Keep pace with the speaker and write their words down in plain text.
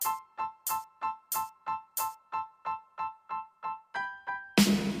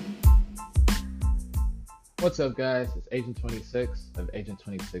What's up, guys? It's Agent 26 of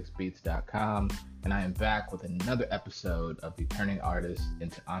Agent26Beats.com, and I am back with another episode of the Turning Artists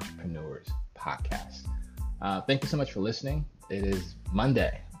into Entrepreneurs podcast. Thank you so much for listening. It is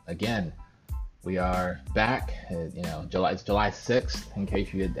Monday. Again, we are back. It's July 6th, in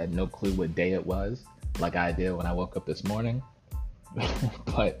case you had no clue what day it was, like I did when I woke up this morning.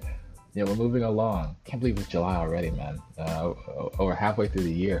 But we're moving along. Can't believe it's July already, man. Over halfway through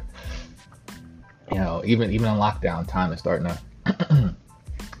the year. Even in lockdown, time is starting to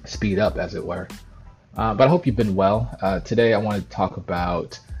speed up, as it were. But I hope you've been well. Today, I want to talk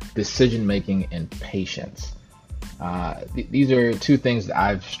about decision making and patience. These are two things that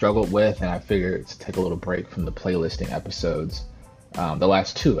I've struggled with, and I figured to take a little break from the playlisting episodes, the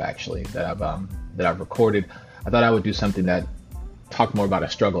last two actually that I've recorded. I thought I would do something that talked more about a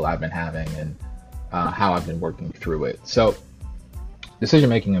struggle I've been having and how I've been working through it. So, decision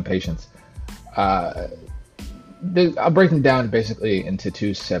making and patience. I'll break them down basically into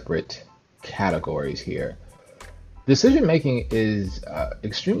two separate categories here. Decision making is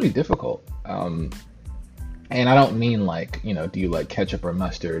extremely difficult, and I don't mean do you like ketchup or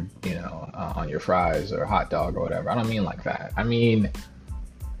mustard, on your fries or hot dog or whatever. I don't mean like that. I mean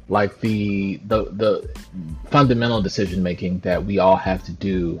like the fundamental decision making that we all have to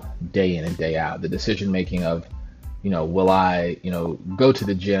do day in and day out. The decision making of will I, go to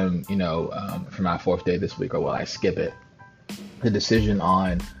the gym, for my fourth day this week, or will I skip it? The decision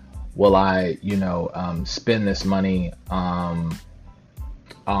on will I, spend this money on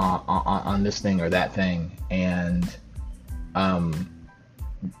this thing or that thing, and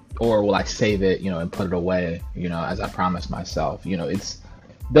or will I save it, and put it away, as I promised myself. It's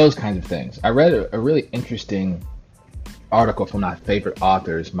those kinds of things. I read a really interesting article from my favorite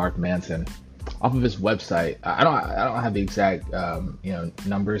authors, Mark Manson, off of his website. I don't have the exact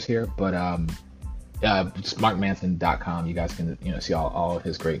numbers here, but it's markmanson.com. You guys can see all of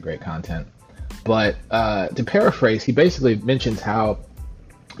his great content. But to paraphrase, he basically mentions how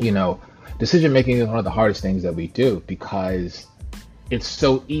decision making is one of the hardest things that we do, because it's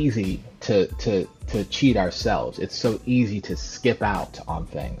so easy to cheat ourselves. It's so easy to skip out on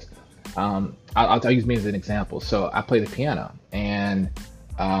things. I'll use me as an example. So I play the piano, and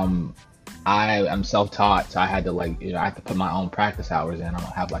I am self-taught, so I had to I have to put my own practice hours in. I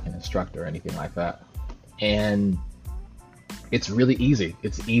don't have an instructor or anything like that. And it's really easy.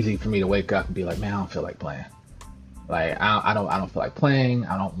 It's easy for me to wake up and be like, man, I don't feel like playing. I don't feel like playing.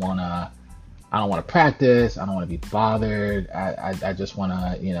 I don't wanna practice. I don't wanna be bothered. I just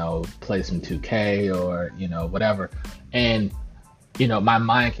wanna, play some 2K or, whatever. And, my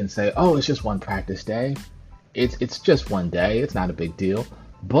mind can say, oh, it's just one practice day. It's just one day. It's not a big deal.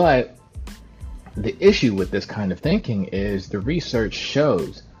 But the issue with this kind of thinking is the research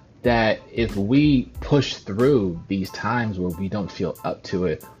shows that if we push through these times where we don't feel up to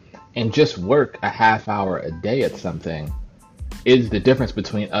it and just work a half hour a day at something, is the difference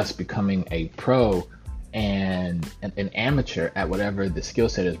between us becoming a pro and an amateur at whatever the skill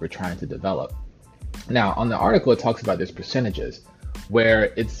set is we're trying to develop. Now, on the article, it talks about these percentages,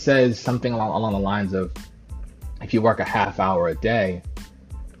 where it says something along the lines of, if you work a half hour a day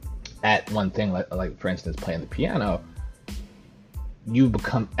at one thing, like for instance playing the piano, you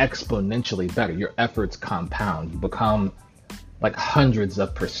become exponentially better. Your efforts compound. You become hundreds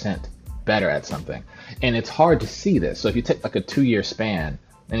of percent better at something. And it's hard to see this. So if you take a 2-year span,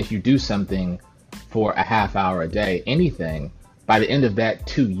 and if you do something for a half hour a day, anything, by the end of that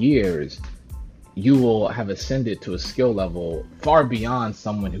 2 years, you will have ascended to a skill level far beyond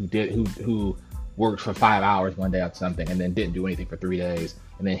someone who worked for 5 hours one day on something and then didn't do anything for 3 days,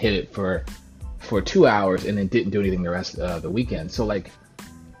 and then hit it for 2 hours and then didn't do anything the rest of the weekend. So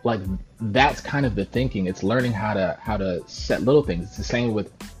that's kind of the thinking. It's learning how to set little things. It's the same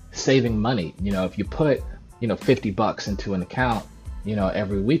with saving money. If you put $50 into an account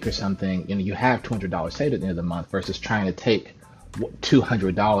every week or something, you have $200 saved at the end of the month, versus trying to take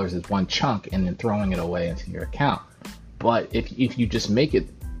 $200 as one chunk and then throwing it away into your account. But if you just make it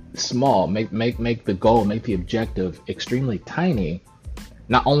small, make the goal, make the objective extremely tiny,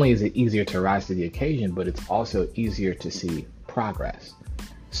 not only is it easier to rise to the occasion, but it's also easier to see progress.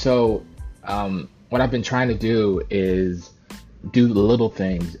 So what I've been trying to do is do the little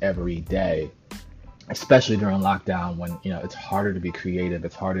things every day, especially during lockdown, when it's harder to be creative.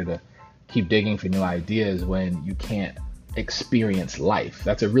 It's harder to keep digging for new ideas when you can't experience life.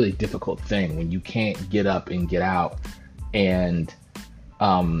 That's a really difficult thing, when you can't get up and get out and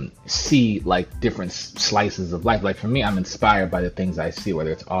see different slices of life. For me, I'm inspired by the things I see,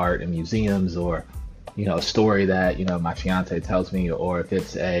 whether it's art and museums, or a story that my fiance tells me, or if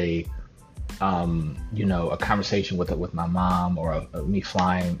it's a a conversation with my mom, or me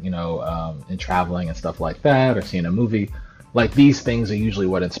flying, and traveling and stuff like that, or seeing a movie. Like, these things are usually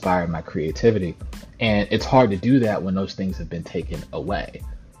what inspire my creativity, and it's hard to do that when those things have been taken away.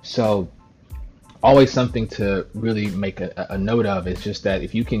 So always something to really make a note of is just that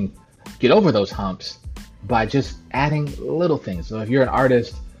if you can get over those humps by just adding little things. So if you're an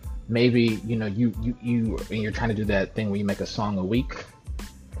artist, maybe and you're trying to do that thing where you make a song a week.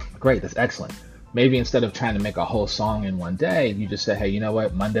 Great, that's excellent. Maybe instead of trying to make a whole song in one day, you just say, hey, you know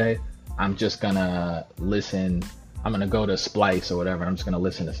what, Monday, I'm just gonna listen. I'm gonna go to Splice or whatever. I'm just gonna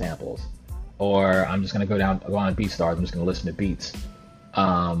listen to samples, or I'm just gonna go on BeatStars. I'm just gonna listen to beats,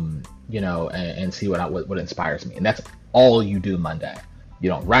 and see what inspires me. And that's all you do Monday. You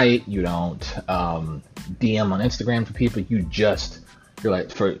don't write. You don't DM on Instagram for people. You're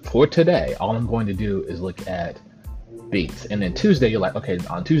like, for today, all I'm going to do is look at beats. And then Tuesday, you're like, okay,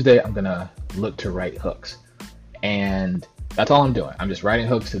 on Tuesday, I'm gonna look to write hooks. And that's all I'm doing. I'm just writing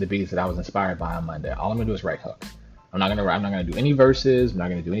hooks to the beats that I was inspired by on Monday. All I'm gonna do is write hooks. I'm not gonna do any verses. I'm not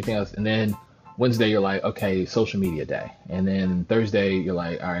gonna do anything else. And then Wednesday, you're like, okay, social media day. And then Thursday, you're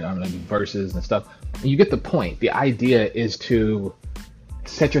like, all right, I'm gonna do verses and stuff. And you get the point. The idea is to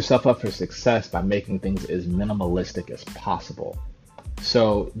set yourself up for success by making things as minimalistic as possible.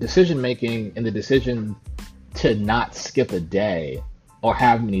 So decision making, and the decision to not skip a day or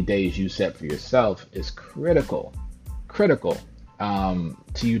how many days you set for yourself, is critical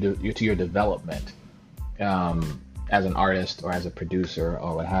to your development as an artist or as a producer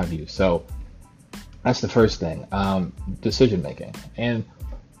or what have you. So that's the first thing, decision making. And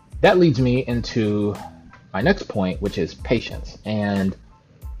that leads me into my next point, which is patience. And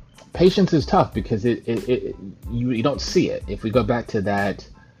patience is tough because you don't see it. If we go back to that,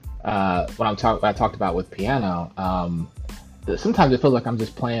 what I talked about with piano, sometimes it feels like I'm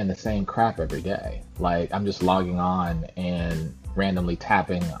just playing the same crap every day. Like, I'm just logging on and randomly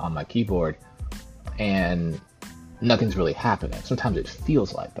tapping on my keyboard, and nothing's really happening. Sometimes it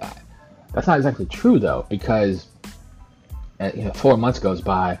feels like that. That's not exactly true though, because 4 months goes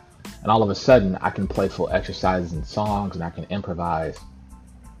by, and all of a sudden I can play full exercises and songs, and I can improvise,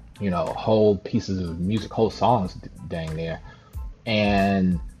 whole pieces of music, whole songs, dang near.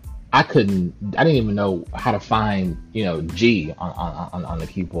 And I didn't even know how to find, G on the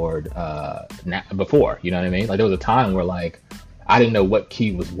keyboard before, you know what I mean? Like, there was a time where, like, I didn't know what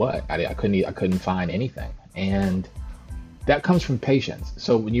key was what. I couldn't find anything. And that comes from patience.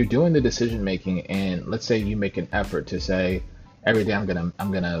 So when you're doing the decision making, and let's say you make an effort to say, every day I'm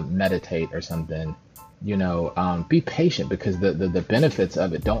gonna meditate or something, be patient, because the benefits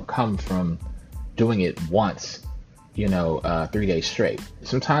of it don't come from doing it once, 3 days straight.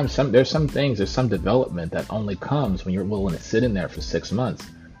 Sometimes there's some development that only comes when you're willing to sit in there for 6 months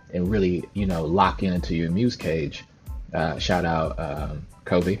and really, lock into your muse cage. Shout out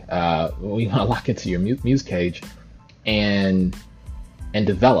Kobe. You want to lock into your muse cage and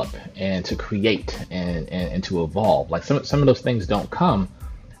develop, and to create, and to evolve. Like, some of those things don't come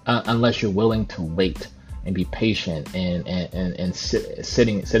unless you're willing to wait and be patient, and sit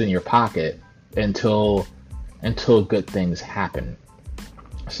in your pocket until good things happen.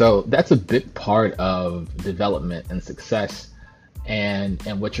 So that's a big part of development and success, and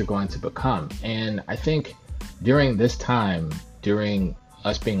what you're going to become. And I think during this time, during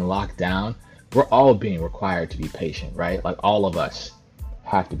us being locked down, we're all being required to be patient, right? Like, all of us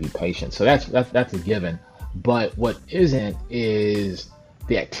have to be patient. So that's a given. But what isn't is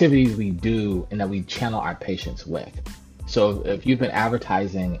the activities we do and that we channel our patience with. So if you've been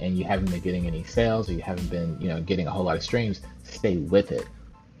advertising and you haven't been getting any sales, or you haven't been, getting a whole lot of streams, stay with it.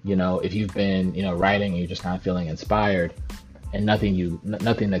 If you've been, writing and you're just not feeling inspired, and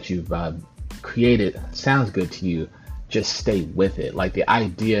nothing that you've created sounds good to you, just stay with it. Like, the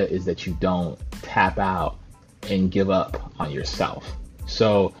idea is that you don't tap out and give up on yourself.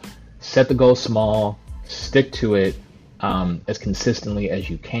 So set the goal small, stick to it as consistently as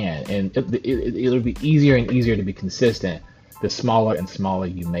you can, and it'll be easier and easier to be consistent the smaller and smaller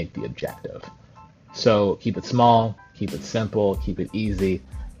you make the objective. So keep it small, keep it simple, keep it easy,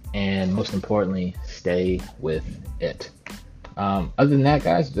 and most importantly, stay with it. Other than that,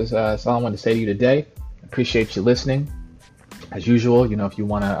 guys, that's all I wanted to say to you today. Appreciate you listening. As usual, if you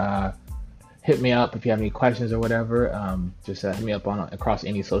want to hit me up if you have any questions or whatever, just hit me up across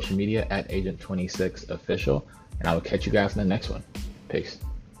any social media at Agent26Official, and I will catch you guys in the next one. Peace.